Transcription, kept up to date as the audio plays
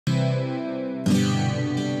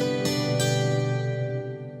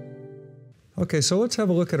Okay, so let's have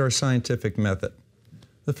a look at our scientific method.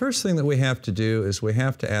 The first thing that we have to do is we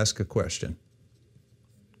have to ask a question.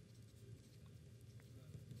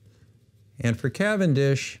 And for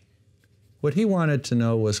Cavendish, what he wanted to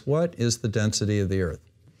know was, what is the density of the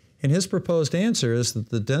Earth? And his proposed answer is that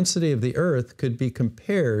the density of the Earth could be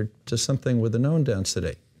compared to something with a known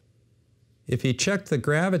density. If he checked the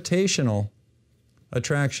gravitational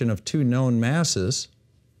attraction of two known masses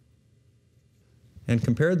and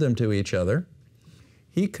compared them to each other,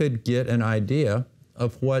 he could get an idea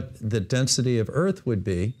of what the density of Earth would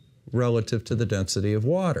be relative to the density of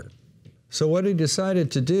water. So what he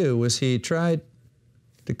decided to do was he tried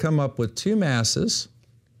to come up with two masses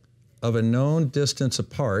of a known distance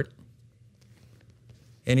apart,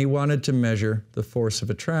 and he wanted to measure the force of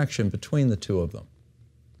attraction between the two of them.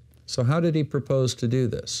 So how did he propose to do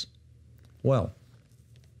this? Well,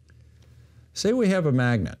 say we have a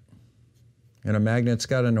magnet, and a magnet's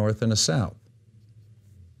got a north and a south.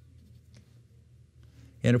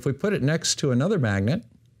 And if we put it next to another magnet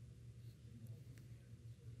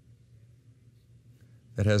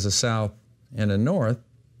that has a south and a north,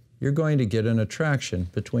 you're going to get an attraction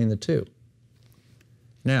between the two.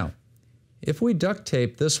 Now, if we duct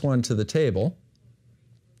tape this one to the table,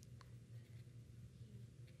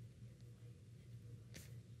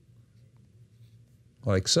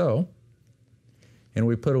 like so, and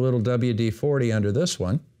we put a little WD-40 under this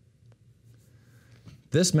one,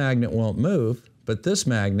 this magnet won't move, but this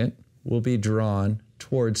magnet will be drawn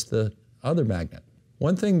towards the other magnet.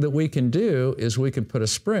 One thing that we can do is we can put a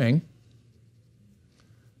spring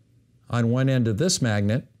on one end of this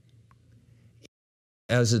magnet.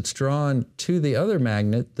 As it's drawn to the other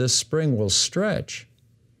magnet, this spring will stretch,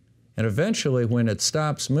 and eventually when it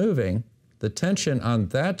stops moving, the tension on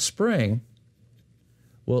that spring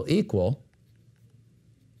will equal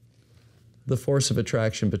the force of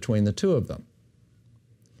attraction between the two of them.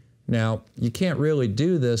 Now, you can't really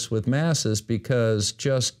do this with masses because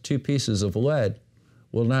just two pieces of lead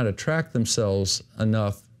will not attract themselves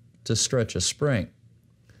enough to stretch a spring.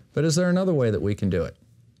 But is there another way that we can do it?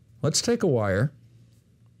 Let's take a wire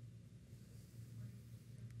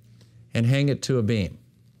and hang it to a beam.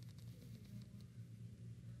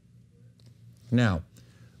 Now,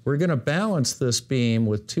 we're going to balance this beam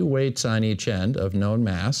with two weights on each end of known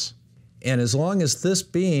mass. And as long as this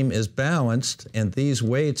beam is balanced and these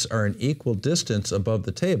weights are an equal distance above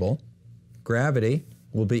the table, gravity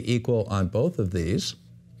will be equal on both of these.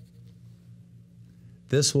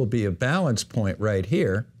 This will be a balance point right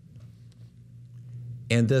here.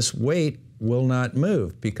 And this weight will not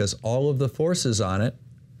move because all of the forces on it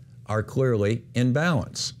are clearly in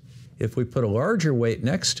balance. If we put a larger weight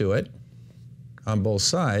next to it on both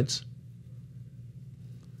sides,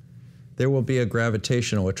 there will be a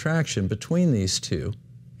gravitational attraction between these two,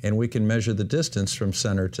 and we can measure the distance from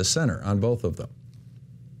center to center on both of them.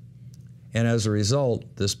 And as a result,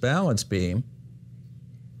 this balance beam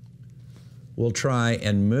will try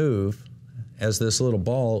and move as this little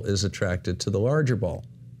ball is attracted to the larger ball.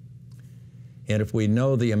 And if we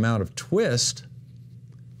know the amount of twist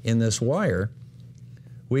in this wire,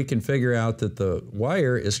 we can figure out that the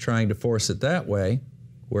wire is trying to force it that way,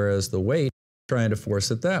 whereas the weight is trying to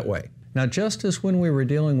force it that way. Now, just as when we were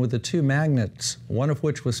dealing with the two magnets, one of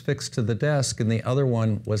which was fixed to the desk and the other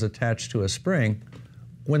one was attached to a spring,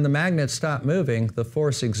 when the magnet stopped moving, the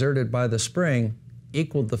force exerted by the spring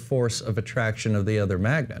equaled the force of attraction of the other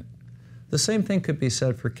magnet. The same thing could be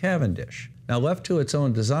said for Cavendish. Now, left to its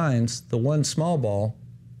own designs, the one small ball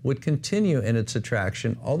would continue in its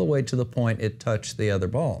attraction all the way to the point it touched the other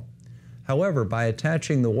ball. However, by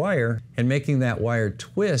attaching the wire and making that wire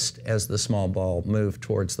twist as the small ball moved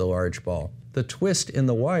towards the large ball, the twist in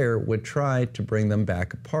the wire would try to bring them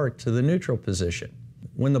back apart to the neutral position.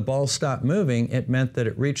 When the ball stopped moving, it meant that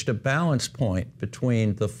it reached a balance point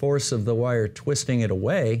between the force of the wire twisting it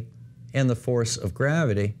away and the force of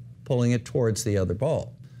gravity pulling it towards the other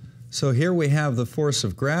ball. So here we have the force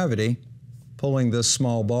of gravity pulling this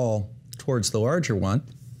small ball towards the larger one,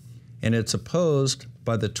 and it's opposed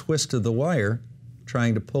by the twist of the wire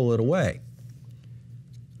trying to pull it away.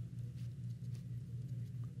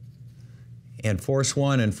 And force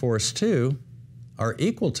 1 and force 2 are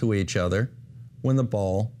equal to each other when the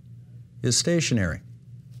ball is stationary.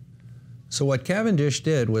 So what Cavendish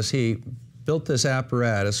did was he built this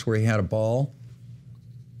apparatus where he had a ball,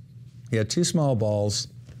 he had two small balls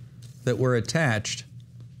that were attached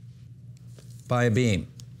by a beam.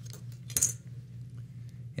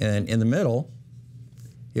 And in the middle,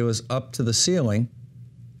 it was up to the ceiling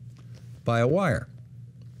by a wire.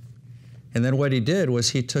 And then what he did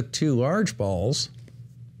was he took two large balls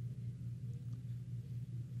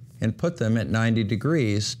and put them at 90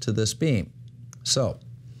 degrees to this beam. So,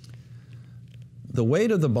 the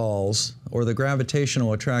weight of the balls, or the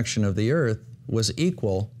gravitational attraction of the Earth, was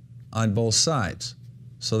equal on both sides.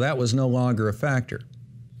 So that was no longer a factor.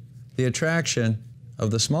 The attraction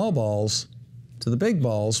of the small balls to the big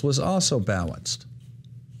balls was also balanced.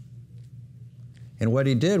 And what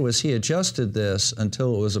he did was he adjusted this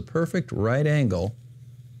until it was a perfect right angle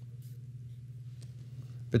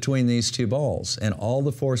between these two balls, and all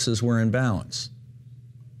the forces were in balance.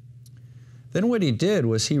 Then what he did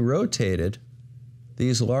was he rotated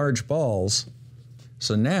these large balls,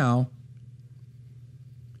 so now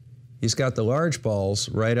he's got the large balls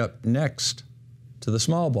right up next to the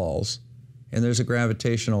small balls, and there's a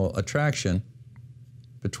gravitational attraction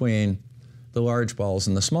between the large balls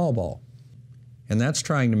and the small ball. And that's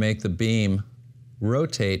trying to make the beam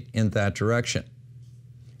rotate in that direction.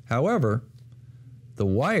 However, the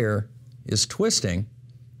wire is twisting,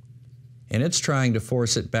 and it's trying to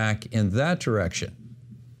force it back in that direction.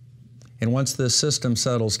 And once this system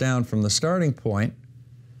settles down from the starting point,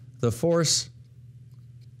 the force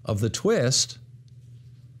of the twist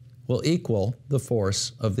will equal the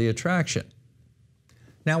force of the attraction.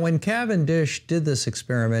 Now, when Cavendish did this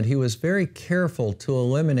experiment, he was very careful to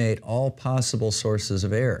eliminate all possible sources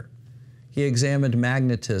of error. He examined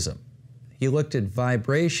magnetism, he looked at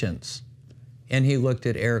vibrations, and he looked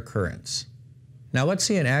at air currents. Now let's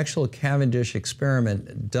see an actual Cavendish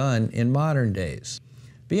experiment done in modern days.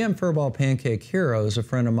 BM Furball Pancake Hero is a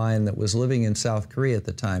friend of mine that was living in South Korea at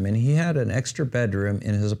the time, and he had an extra bedroom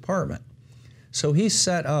in his apartment. So he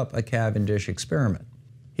set up a Cavendish experiment.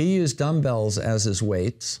 He used dumbbells as his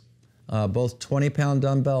weights, both 20-pound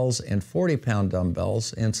dumbbells and 40-pound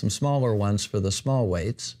dumbbells, and some smaller ones for the small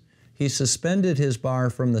weights. He suspended his bar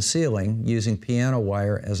from the ceiling using piano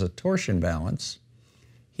wire as a torsion balance.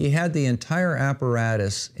 He had the entire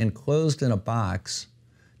apparatus enclosed in a box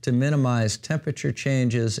to minimize temperature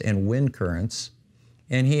changes and wind currents,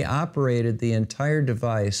 and he operated the entire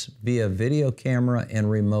device via video camera and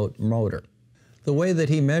remote motor. The way that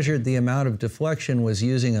he measured the amount of deflection was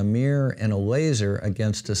using a mirror and a laser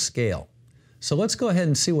against a scale. So let's go ahead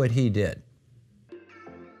and see what he did.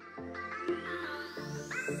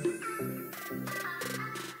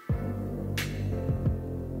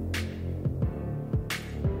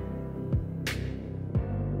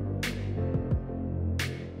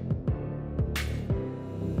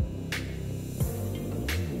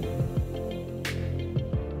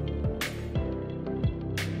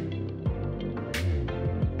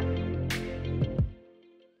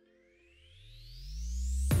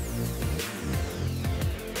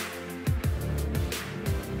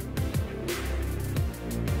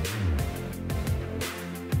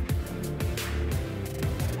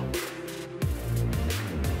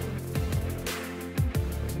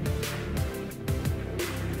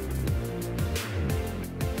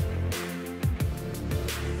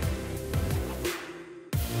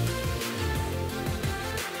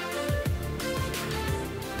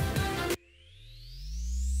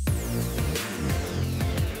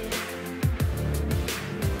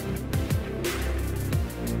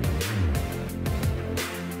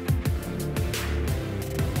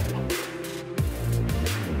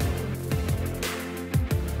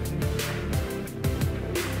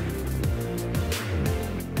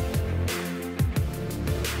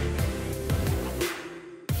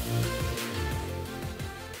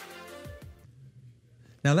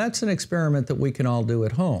 Now that's an experiment that we can all do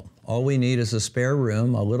at home. All we need is a spare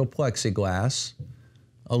room, a little plexiglass,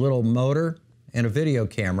 a little motor, and a video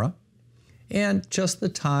camera, and just the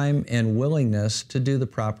time and willingness to do the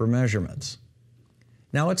proper measurements.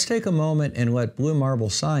 Now let's take a moment and let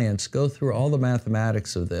BlueMarbleScience go through all the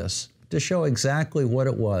mathematics of this to show exactly what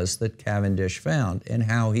it was that Cavendish found and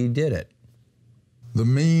how he did it. The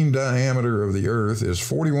mean diameter of the Earth is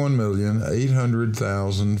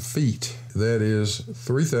 41,800,000 feet. That is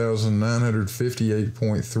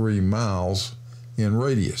 3,958.3 miles in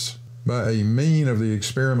radius. By a mean of the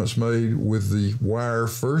experiments made with the wire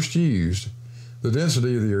first used, the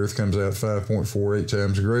density of the Earth comes out 5.48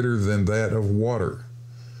 times greater than that of water.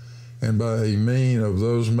 And by a mean of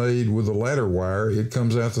those made with the latter wire, it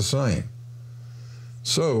comes out the same.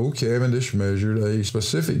 So Cavendish measured a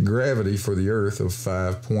specific gravity for the Earth of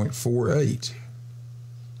 5.48.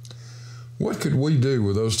 What could we do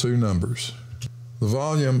with those two numbers? The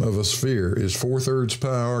volume of a sphere is 4/3 pi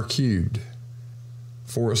r cubed.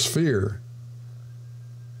 For a sphere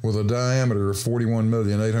with a diameter of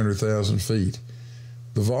 41,800,000 feet,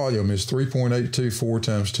 the volume is 3.824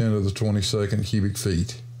 times 10 to the 22nd cubic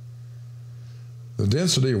feet. The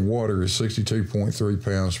density of water is 62.3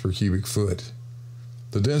 pounds per cubic foot.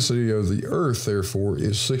 The density of the Earth, therefore,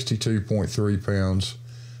 is 62.3 pounds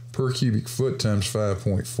per cubic foot times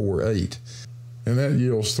 5.48, and that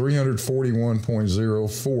yields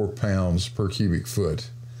 341.04 pounds per cubic foot.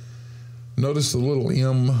 Notice the little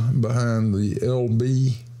m behind the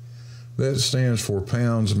LB? That stands for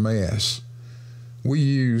pounds mass. We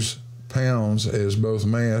use pounds as both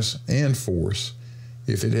mass and force.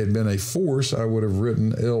 If it had been a force, I would have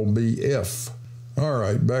written LBF. All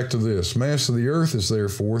right, back to this. Mass of the Earth is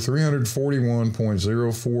therefore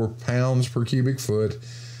 341.04 pounds per cubic foot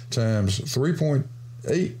times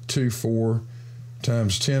 3.824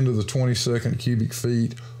 times 10 to the 22nd cubic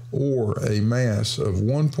feet, or a mass of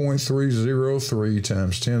 1.303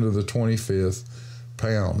 times 10 to the 25th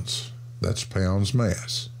pounds. That's pounds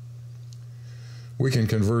mass. We can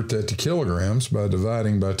convert that to kilograms by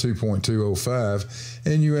dividing by 2.205,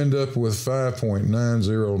 and you end up with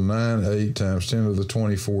 5.9098 times 10 to the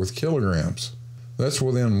 24th kilograms. That's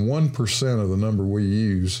within 1% of the number we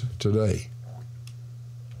use today.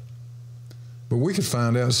 But we could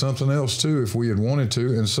find out something else too if we had wanted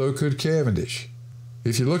to, and so could Cavendish.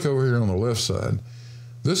 If you look over here on the left side,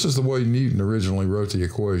 this is the way Newton originally wrote the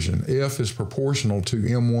equation. F is proportional to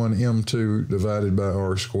m1 m2 divided by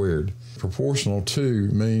r squared. Proportional to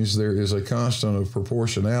means there is a constant of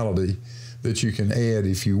proportionality that you can add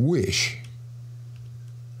if you wish.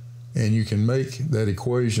 And you can make that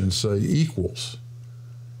equation say equals.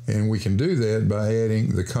 And we can do that by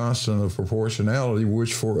adding the constant of proportionality,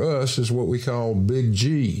 which for us is what we call big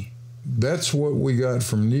G. That's what we got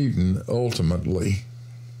from Newton ultimately.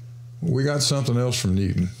 We got something else from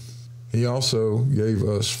Newton. He also gave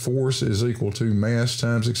us force is equal to mass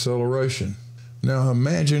times acceleration. Now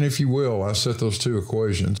imagine, if you will, I set those two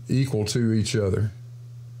equations equal to each other.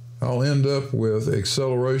 I'll end up with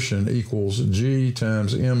acceleration equals G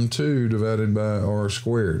times m2 divided by r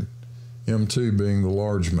squared. M2 being the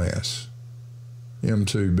large mass,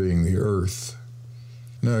 M2 being the Earth.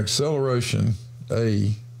 Now acceleration,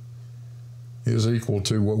 A, is equal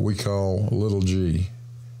to what we call little g,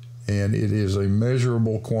 and it is a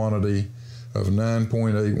measurable quantity of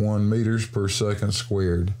 9.81 meters per second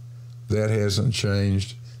squared. That hasn't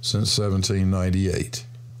changed since 1798.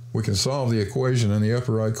 We can solve the equation in the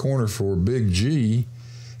upper right corner for big G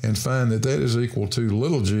and find that that is equal to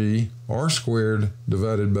little g r squared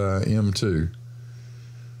divided by m2.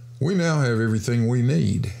 We now have everything we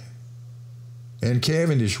need. And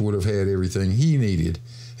Cavendish would have had everything he needed.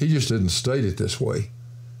 He just didn't state it this way.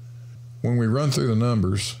 When we run through the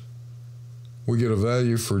numbers, we get a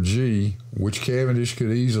value for g, which Cavendish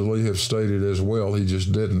could easily have stated as well, he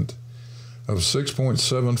just didn't, of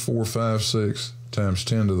 6.7456 times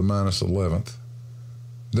 10 to the minus 11th.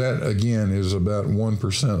 That, again, is about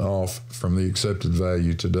 1% off from the accepted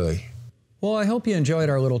value today. Well, I hope you enjoyed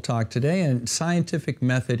our little talk today on scientific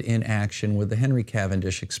method in action with the Henry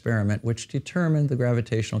Cavendish experiment, which determined the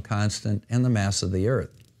gravitational constant and the mass of the Earth.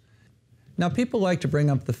 Now, people like to bring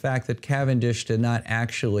up the fact that Cavendish did not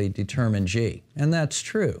actually determine G, and that's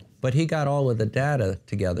true, but he got all of the data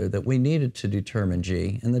together that we needed to determine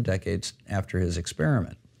G in the decades after his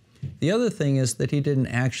experiment. The other thing is that he didn't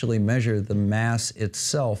actually measure the mass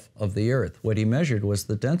itself of the Earth. What he measured was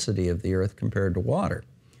the density of the Earth compared to water.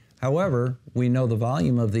 However, we know the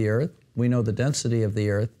volume of the Earth, we know the density of the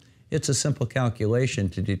Earth. It's a simple calculation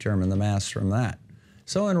to determine the mass from that.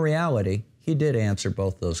 So in reality, he did answer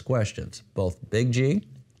both those questions, both big G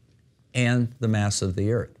and the mass of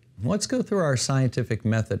the Earth. Let's go through our scientific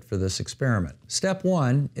method for this experiment. Step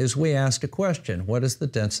one is we asked a question: what is the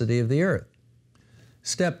density of the Earth?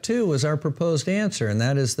 Step two was our proposed answer, and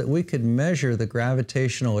that is that we could measure the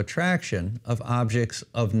gravitational attraction of objects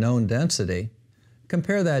of known density,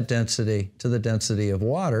 compare that density to the density of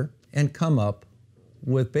water, and come up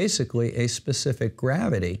with basically a specific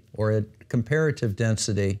gravity or a comparative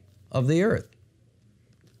density of the Earth.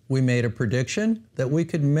 We made a prediction that we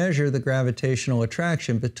could measure the gravitational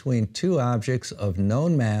attraction between two objects of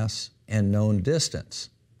known mass and known distance.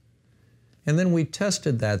 And then we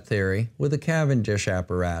tested that theory with a Cavendish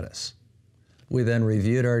apparatus. We then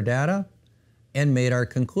reviewed our data and made our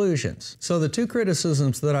conclusions. So the two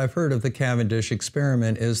criticisms that I've heard of the Cavendish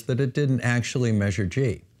experiment is that it didn't actually measure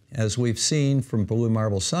G. As we've seen from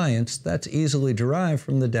BlueMarbleScience, that's easily derived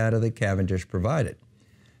from the data that Cavendish provided.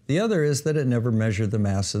 The other is that it never measured the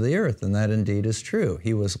mass of the Earth, and that indeed is true.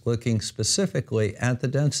 He was looking specifically at the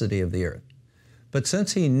density of the Earth. But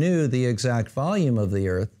since he knew the exact volume of the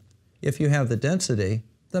Earth, if you have the density,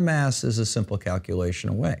 the mass is a simple calculation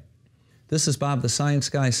away. This is Bob the Science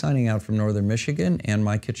Guy signing out from Northern Michigan and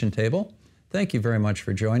my kitchen table. Thank you very much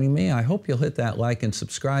for joining me. I hope you'll hit that like and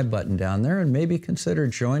subscribe button down there and maybe consider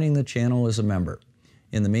joining the channel as a member.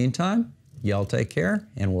 In the meantime, y'all take care,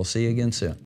 and we'll see you again soon.